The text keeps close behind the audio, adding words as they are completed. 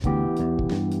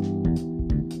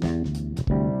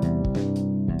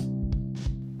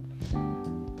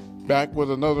Back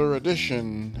with another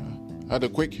edition of the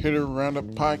Quick Hitter Roundup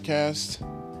podcast.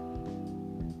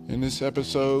 And this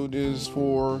episode is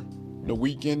for the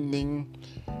week ending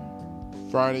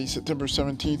Friday, September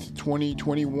 17th,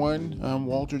 2021. I'm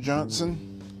Walter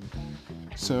Johnson.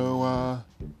 So,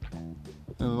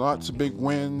 lots of big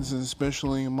wins,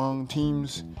 especially among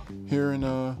teams here in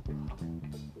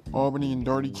Albany and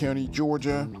Dougherty County,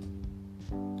 Georgia.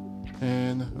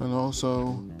 And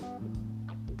also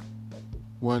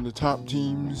one of the top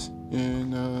teams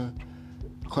in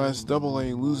Class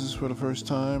AA loses for the first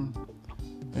time,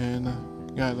 and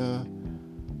got a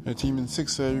team in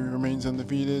 6A remains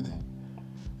undefeated,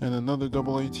 and another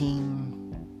AA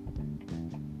team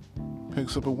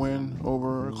picks up a win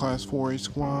over a Class 4A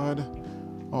squad.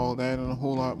 All that and a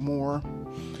whole lot more.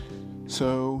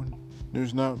 So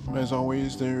there's not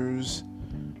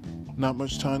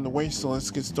much time to waste, so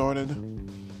let's get started.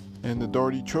 And the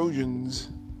Dougherty Trojans,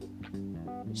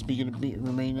 speaking of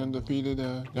remain undefeated,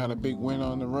 got a big win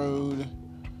on the road.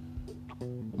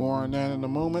 More on that in a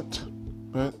moment.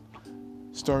 But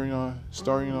starting on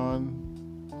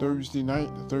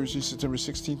Thursday, September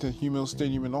 16th at Hugh Mills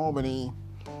Stadium in Albany,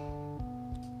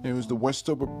 it was the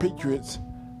Westover Patriots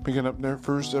picking up their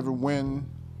first ever win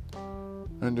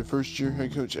under first-year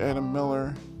head coach Adam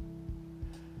Miller.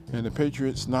 And the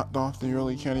Patriots knocked off the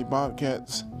Early County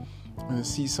Bobcats in a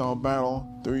seesaw battle,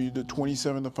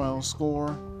 30-27 the final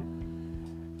score.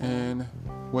 And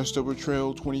Westover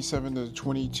trailed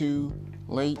 27-22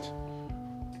 late,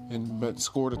 but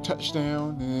scored a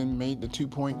touchdown and then made the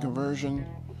 2-point conversion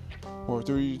for a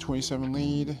 30-27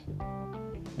 lead.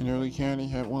 And Early County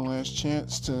had one last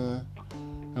chance to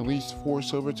at least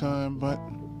force overtime, but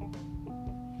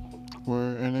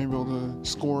were unable to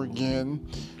score again.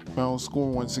 Final score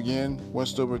once again,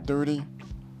 Westover 30,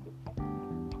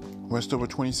 Westover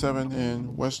 27,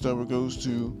 and Westover goes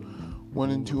to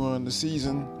 1-2 on the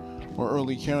season, where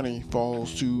Early County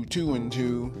falls to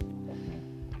 2-2.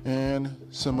 And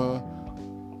some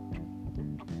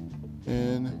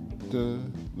in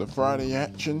the Friday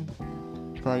action,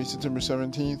 Friday, September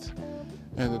 17th,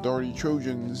 and the Dougherty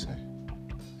Trojans,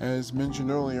 as mentioned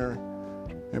earlier,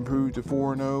 improved to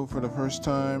 4-0 for the first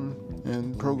time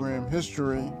in program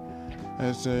history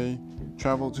as they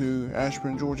travel to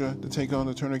Ashburn, Georgia to take on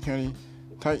the Turner County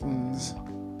Titans.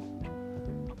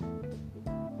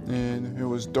 And it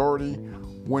was Dougherty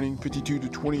winning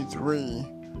 52-23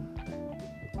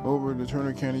 over the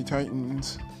Turner County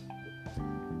Titans.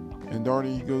 And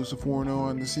Dougherty goes to 4-0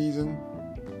 on the season.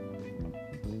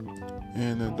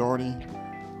 And Dougherty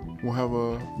will have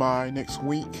a bye next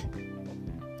week,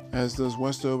 as does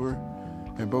Westover,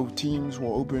 and both teams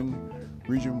will open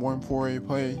Region 1 4A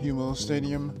play at Hugh Mills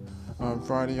Stadium on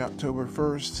Friday, October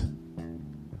 1st.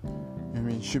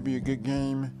 It should be a good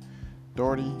game.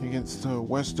 Dougherty against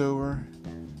Westover,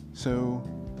 so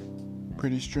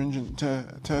pretty stringent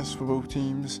test for both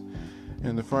teams.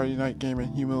 And the Friday night game at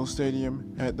Hugh Mills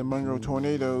Stadium at the Monroe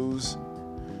Tornadoes,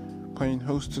 playing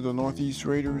host to the Northeast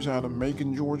Raiders out of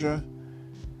Macon, Georgia.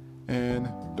 And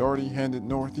Dougherty handed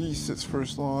Northeast its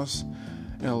first loss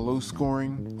in a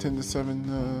low-scoring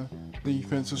 10-7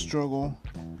 defensive struggle.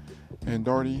 And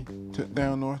Dougherty took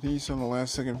down Northeast on the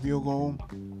last-second field goal.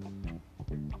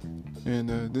 And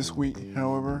this week,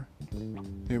 however,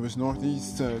 it was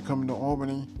Northeast coming to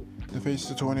Albany to face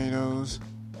the Tornadoes.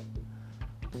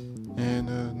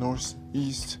 And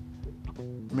Northeast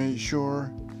made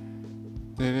sure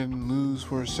they didn't lose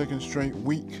for a second straight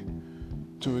week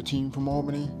to a team from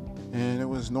Albany. And it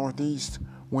was Northeast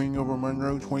winning over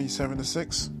Monroe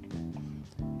 27-6.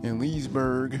 In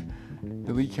Leesburg,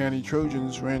 the Lee County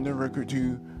Trojans ran their record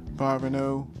to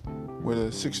 5-0 with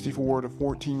a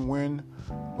 64-14 win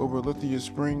over Lithia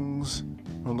Springs,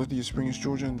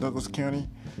 Georgia, in Douglas County,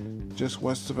 just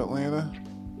west of Atlanta.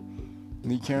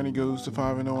 Lee County goes to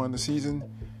 5-0 on the season,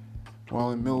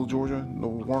 while in Mill, Georgia, the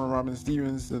Warner Robins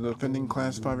Demons, the defending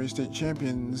Class 5A state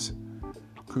champions,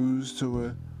 cruised to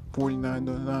a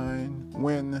 49-9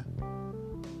 win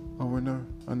over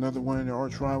another one of their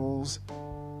arch rivals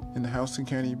in the Houston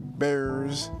County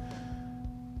Bears.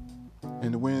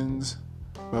 And the wins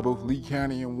by both Lee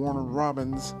County and Warner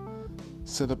Robins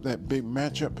set up that big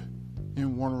matchup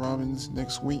in Warner Robins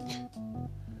next week.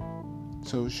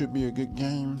 So it should be a good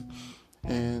game,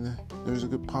 and there's a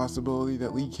good possibility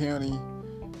that Lee County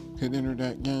could enter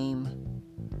that game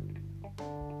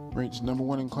ranked number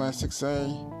 1 in Class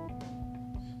 6A.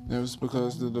 That was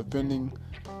because the defending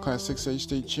Class 6A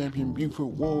state champion Beaufort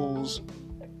Wolves,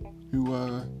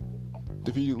 who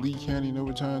defeated Lee County in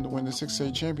overtime to win the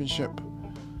 6A championship,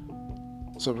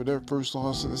 suffered their first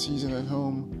loss of the season at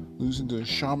home, losing to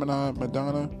Chaminade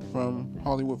Madonna from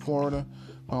Hollywood, Florida.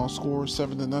 Final score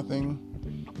 7-0.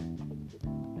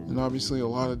 And obviously a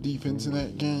lot of defense in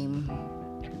that game.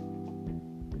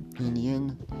 In the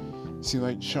end, it seemed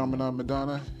like Chaminade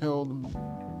Madonna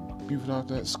beefed out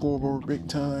that scoreboard big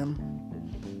time.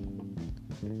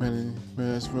 But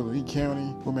as for Lee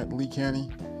County, we're at Lee County.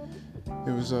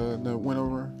 It was the win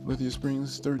over Lithia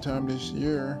Springs, third time this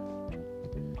year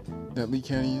that Lee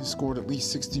County scored at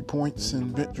least 60 points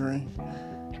in victory.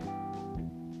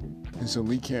 And so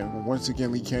Lee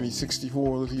County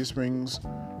 64, Lithia Springs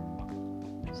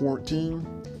 14.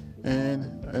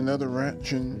 And another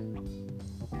action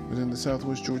within the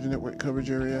Southwest Georgia Network coverage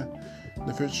area,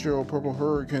 the Fitzgerald Purple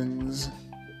Hurricanes,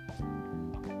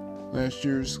 last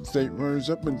year's state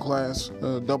runners-up in Class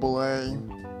AA,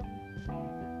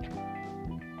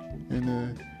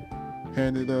 and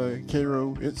handed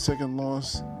Cairo its second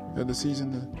loss of the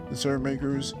season. The Serve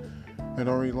Makers had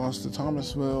already lost to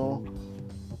Thomasville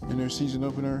in their season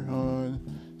opener on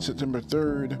September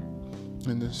 3rd,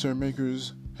 and the Serve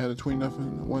Makers had a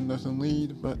 1-0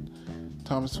 lead, but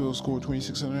Thomasville scored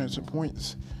 26 unanswered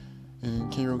points,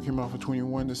 and Cairo came off a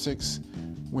 21-6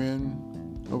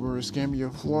 win over Escambia,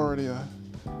 Florida,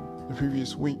 the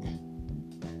previous week.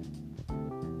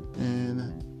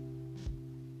 And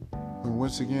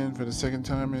once again, for the second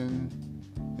time in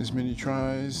as many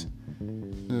tries,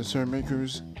 the Serve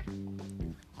Makers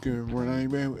were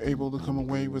not able to come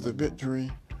away with a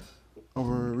victory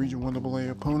over a Region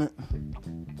 1AA opponent.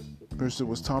 First it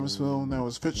was Thomasville, now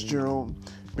it's Fitzgerald.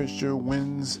 Fitzgerald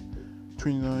wins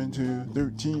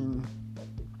 29-13.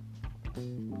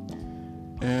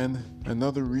 And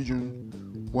another Region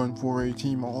 1-4A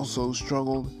team also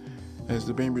struggled as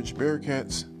the Bainbridge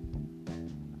Bearcats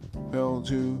fell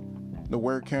to the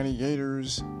Ware County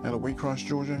Gators out of Waycross,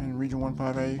 Georgia in Region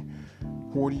 1-5A,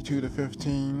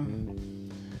 42-15.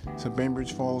 So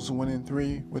Bainbridge falls to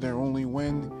 1-3 with their only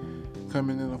win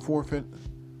coming in a forfeit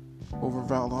over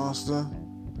Valdosta.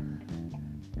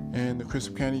 And the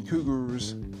Crisp County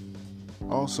Cougars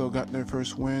also got their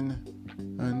first win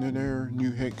under their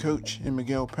new head coach in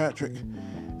Miguel Patrick.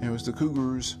 And it was the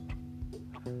Cougars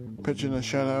pitching a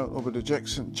shutout over the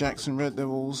Jackson Red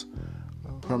Devils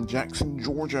from Jackson,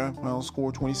 Georgia. Final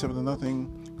score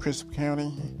 27-0, Crisp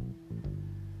County.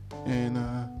 And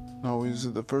always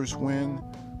the first win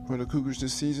for the Cougars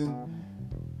this season,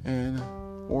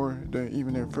 or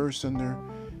even their first under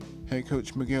head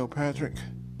coach Miguel Patrick.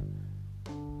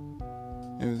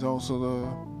 It was also the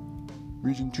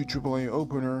Region 2 AAA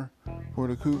opener for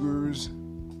the Cougars,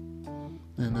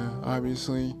 and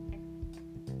obviously,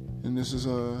 and this is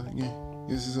a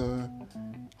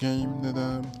game that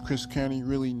Crisp County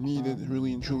really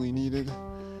and truly needed.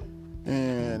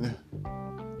 And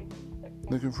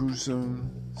looking through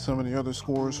some of the other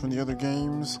scores from the other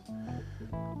games,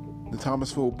 the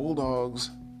Thomasville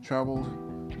Bulldogs traveled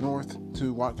north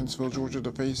to Watkinsville, Georgia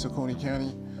to face Oconee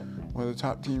County, one of the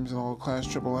top teams in all Class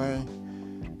AAA,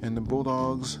 and the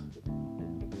Bulldogs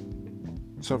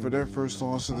suffered their first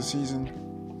loss of the season,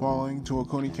 falling to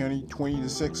Oconee County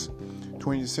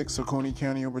 20-6 Oconee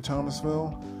County over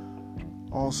Thomasville.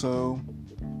 Also,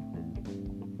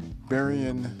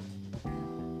 Berrien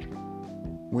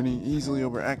winning easily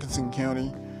over Atkinson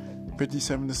County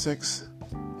 57-6,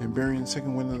 and Berrien's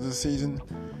second win of the season.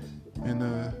 And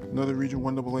another Region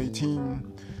 1AA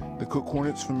team, the Cook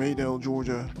Hornets from Maydale,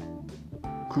 Georgia,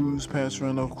 cruise past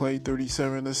Randolph Clay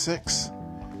 37-6.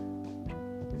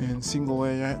 In single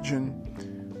A action,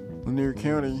 Lanier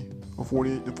County, a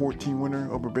 48-14 winner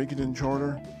over Baconton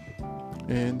Charter.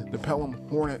 And the Pelham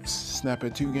Hornets snap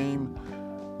a 2-game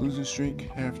losing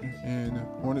streak and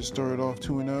Hornets started off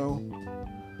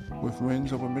 2-0 with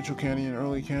wins over Mitchell County and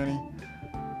Early County,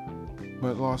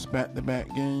 but lost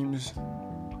back-to-back games.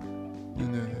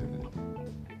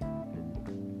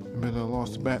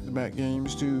 Lost back-to-back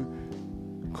games to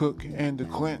Cook and to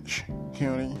Clinch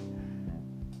County.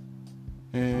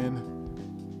 And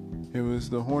it was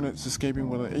the Hornets escaping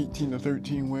with an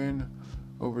 18-13 win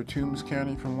over Toombs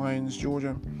County from Lyons,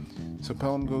 Georgia. So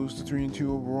Pelham goes to 3-2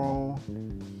 overall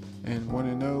and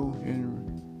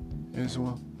 1-0 as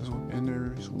well as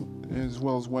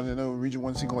 1-0 Region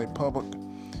 1 Single A Public.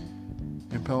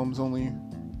 And Pelham's only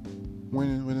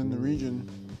win within the region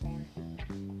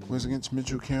was against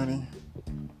Mitchell County.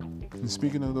 And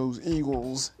speaking of those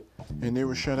Eagles, and they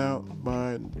were shut out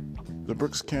by the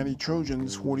Brooks County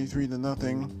Trojans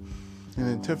 43-0. And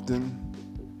in Tifton,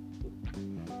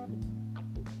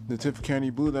 the Tift County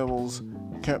Blue Devils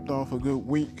capped off a good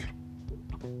week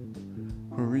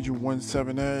for Region 1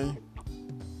 7A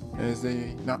as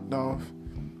they knocked off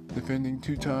defending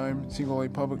two-time single A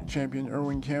public champion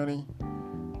Irwin County,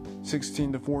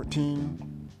 16-14.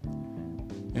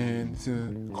 And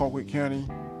Colquitt County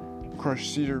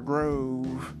crushed Cedar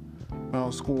Grove.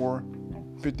 Final score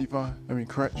 55.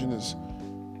 Correction is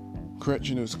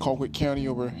Colquitt County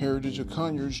over Heritage of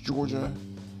Conyers, Georgia,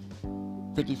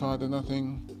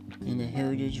 55-0. In the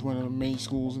Heritage, one of the main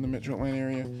schools in the Metro Atlanta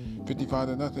area,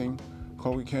 55-0.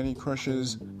 Colquitt County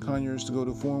crushes Conyers to go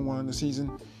to 4-1 on the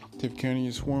season. Tift County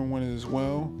is 4-1 as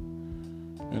well.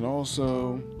 And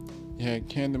also, you had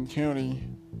Camden County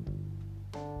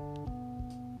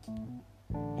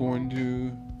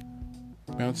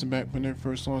bouncing back from their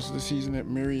first loss of the season at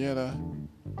Marietta.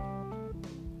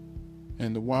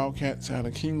 And the Wildcats out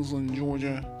of Kingsland,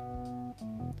 Georgia,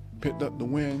 picked up the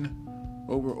win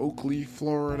over Oakley,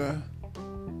 Florida.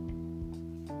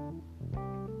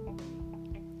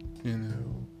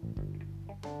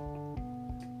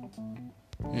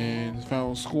 And the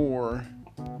final score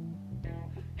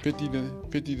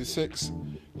 50-6,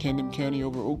 Camden County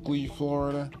over Oakley,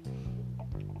 Florida.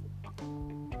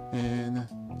 And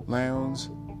Lowndes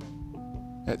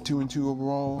at 2-2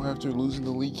 overall after losing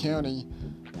to Lee County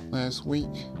last week.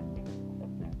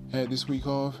 Had this week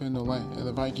off, and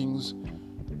the Vikings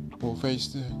will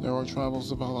face their arch rivals,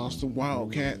 the Valdosta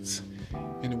Wildcats,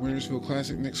 in the Wintersville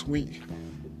Classic next week.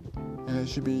 And it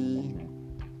should be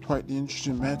quite the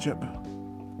interesting matchup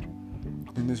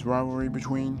in this rivalry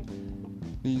between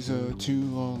these two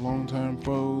longtime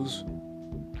foes.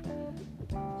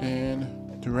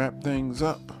 And to wrap things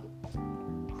up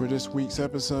for this week's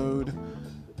episode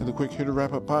of the Quick Hitter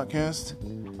Wrap-Up Podcast,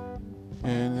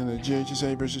 and in the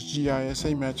GHSA versus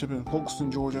GISA matchup in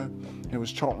Folkestone, Georgia, it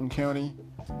was Charlton County,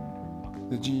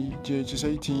 the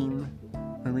GHSA team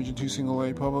from Region 2 Single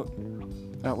A Public,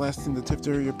 outlasting the Tift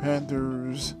Area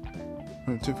Panthers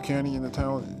from Tift County in the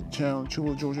town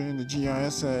Chula, Georgia, in the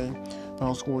GISA.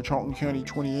 Final score Charlton County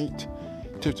 28,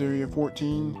 Tift Area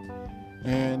 14,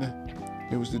 and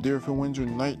it was the Deerfield Windsor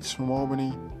Knights from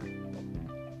Albany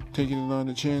taking it on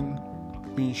the chin,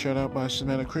 being shut out by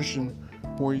Savannah Christian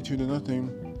 42-0.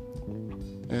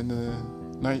 And the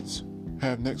Knights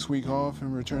have next week off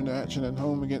and return to action at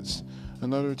home against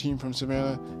another team from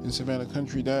Savannah in Savannah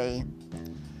Country Day.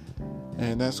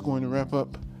 And that's going to wrap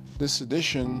up this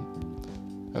edition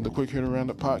of the Quick Hitter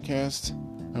Roundup Podcast.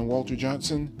 I'm Walter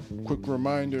Johnson. Quick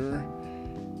reminder,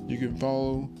 you can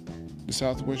follow the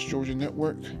Southwest Georgia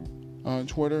Network on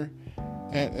Twitter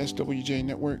at SWJ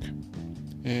Network,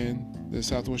 and the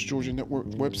Southwest Georgia Network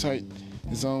website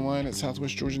is online at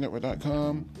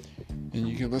southwestgeorgianetwork.com, and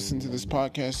you can listen to this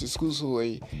podcast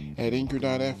exclusively at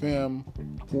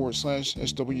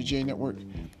anchor.fm/SWJ Network.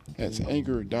 That's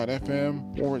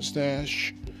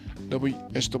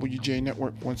anchor.fm/SWJ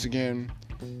Network. Once again,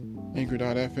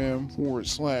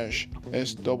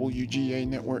 anchor.fm/SWGA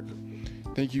Network.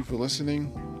 Thank you for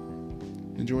listening.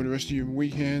 Enjoy the rest of your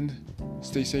weekend.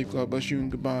 Stay safe. God bless you,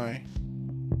 and goodbye.